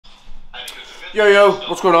Yo,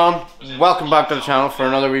 what's going on? Welcome back to the channel for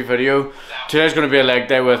another wee video. Today's going to be a leg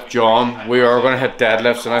day with John. We are going to hit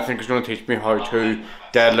deadlifts and I think he's going to teach me how to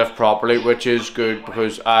deadlift properly, which is good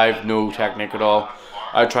because I've no technique at all.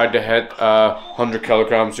 I tried to hit 100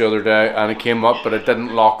 kilograms the other day and it came up but it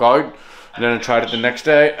didn't lock out. And then I tried it the next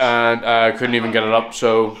day and I couldn't even get it up,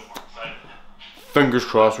 so fingers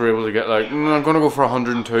crossed we're able to get like, I'm going to go for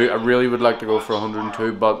 102. I really would like to go for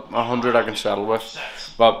 102, but 100 I can settle with.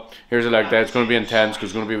 But here's a leg day. It's going to be intense because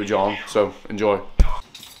it's going to be with John, so enjoy.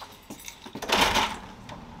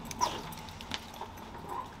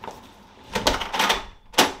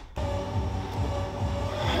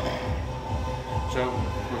 So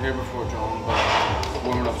we're here before John, but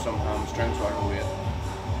warming up some hamstrings so I can wait.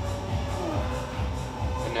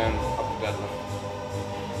 And then up to deadlift.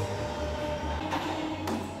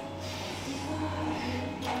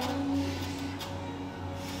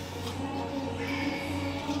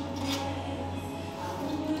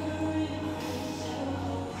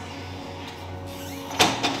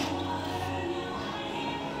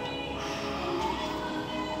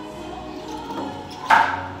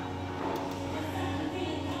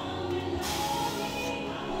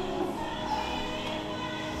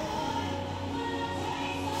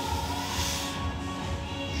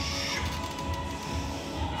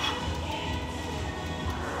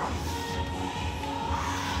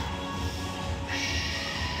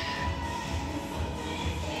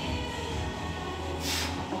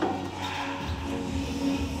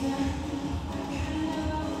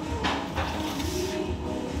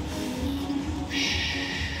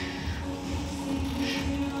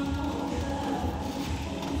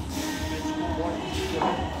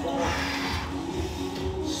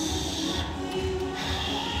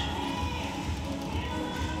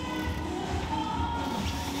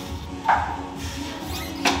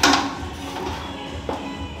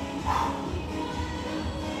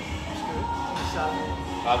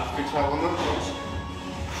 That's a good tell on them.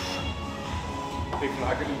 Big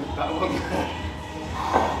flag, I didn't that one.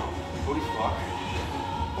 Holy fuck.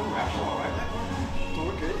 One rep's alright.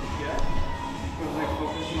 Doing good, yeah. I was like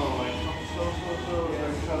focusing on like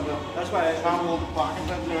that's why I try to hold the back a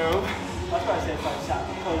bit now. That's why I said 5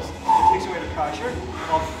 seconds, because it takes away the pressure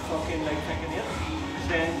of fucking like thinking it. Because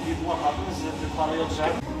then what happens is that the quality will just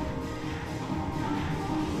get.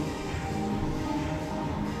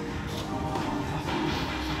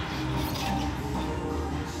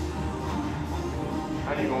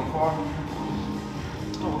 How are you going for?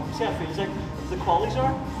 Oh, see how it feels like. The qualities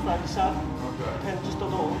are 5 to 7. Okay. And just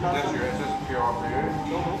don't know. Is this PR for you?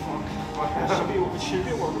 No, fuck. It should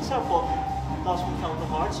be a working set, but that's what we found it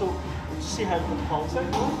hard. So we'll just see how the qualities are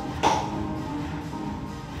going.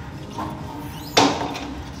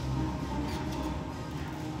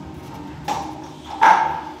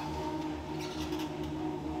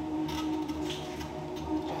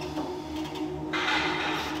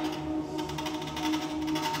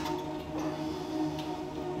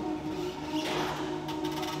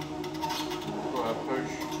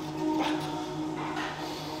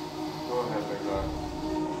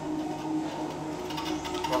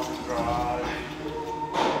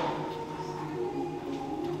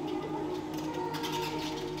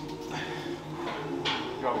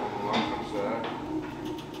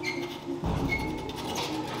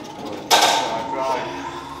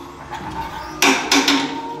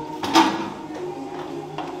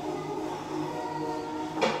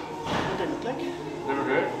 They were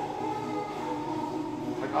good.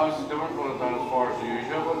 Like obviously they weren't going down as far as the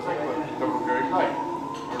usual, but it's like they were good, like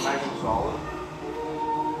they were nice and solid.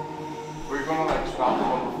 Were you gonna like stop the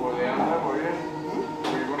one before the end then, were you?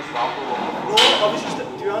 Were you gonna stop the one before? No, I was just, to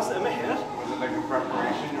be honest, in my head. Was it like a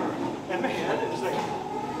preparation or? In my head it was like,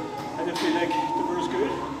 I didn't feel like the burr was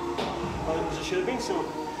good, but it was it should have been, so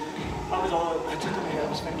that was all I took in my head. I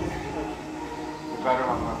was thinking like, You better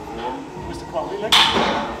have that form. it was the quality like.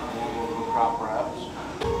 Crop reps.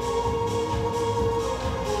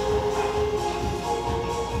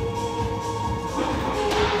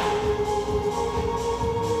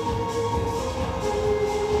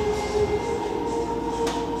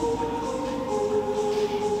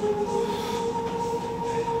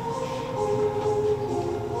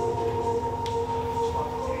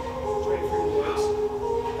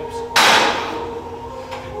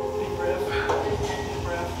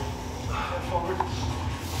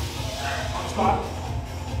 Stop.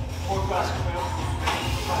 More glass come out.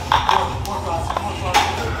 More glass.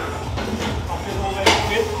 Okay, no,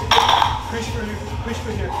 wait. Push for here. Push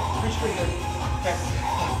for here. Okay.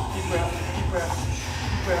 Deep breath. Deep breath.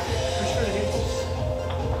 Push for the hips.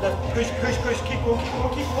 Left. Push. Keep going.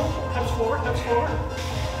 Hips forward.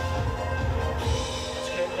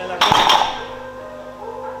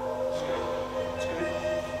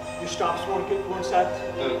 straps weren't good, weren't set.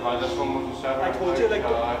 This one wasn't set. I told you, like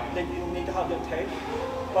you need to have them tight.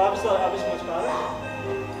 But I was much better.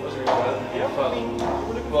 Was it good? Yeah. I mean, you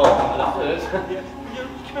were looking well, for it is. Yeah. You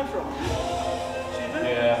came in for a so you did?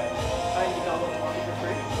 Yeah. And you got one for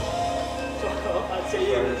free. So I'd say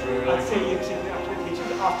you exceeded the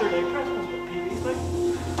expectations after leg press was what PB's like.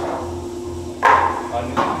 I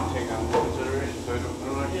need to take that into consideration, so I don't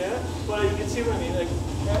know. Like. Yeah. Well, you can see what I mean. Like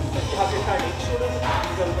you have your technique sort of. You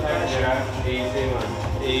got the best. Yeah. Easy, man.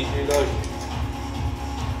 Easy, like.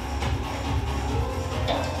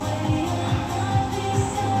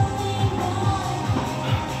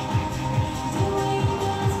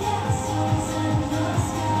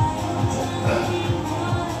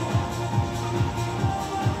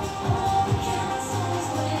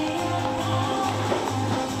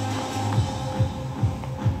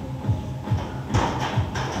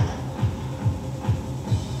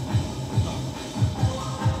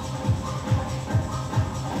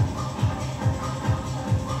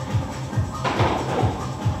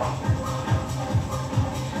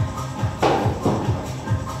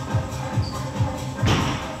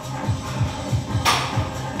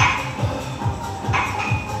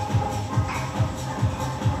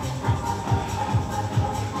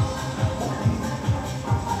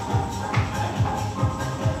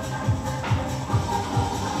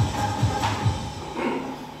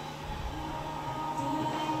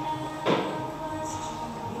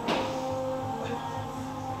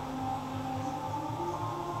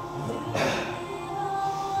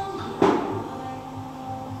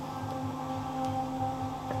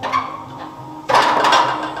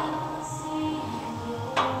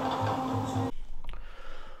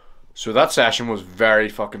 So that session was very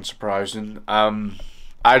fucking surprising.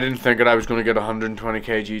 I didn't think that I was going to get 120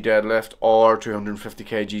 kg deadlift or 250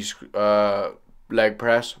 kg leg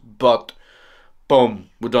press, but boom,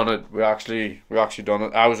 we done it. We actually done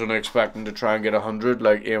it. I was only expecting to try and get 100,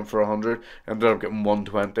 like aim for 100. Ended up getting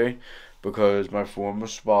 120 because my form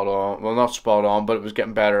was spot on. Well, not spot on, but it was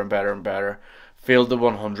getting better and better and better. Failed the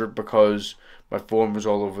 100 because my form was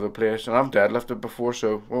all over the place, and I've deadlifted before,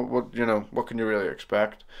 so what you know, what can you really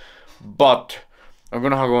expect? But I'm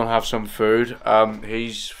gonna go and have some food.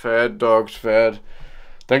 He's fed, dog's fed.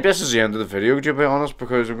 I think this is the end of the video, to be honest,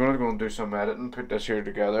 because I'm gonna go and do some editing, put this here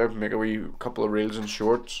together, make a wee couple of reels and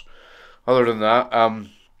shorts. Other than that,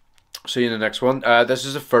 see you in the next one. This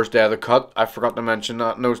is the first day of the cut. I forgot to mention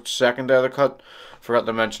that. No, second day of the cut. Forgot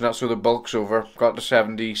to mention that. So the bulk's over. Got to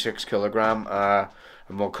 76 kilogram.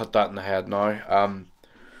 And we'll cut that in the head now.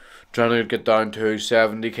 Trying to get down to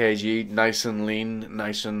 70 kg, nice and lean,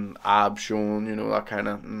 nice and abs showing, you know, that kind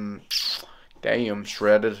of, damn,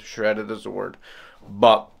 shredded is the word.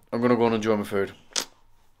 But I'm going to go and enjoy my food.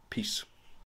 Peace.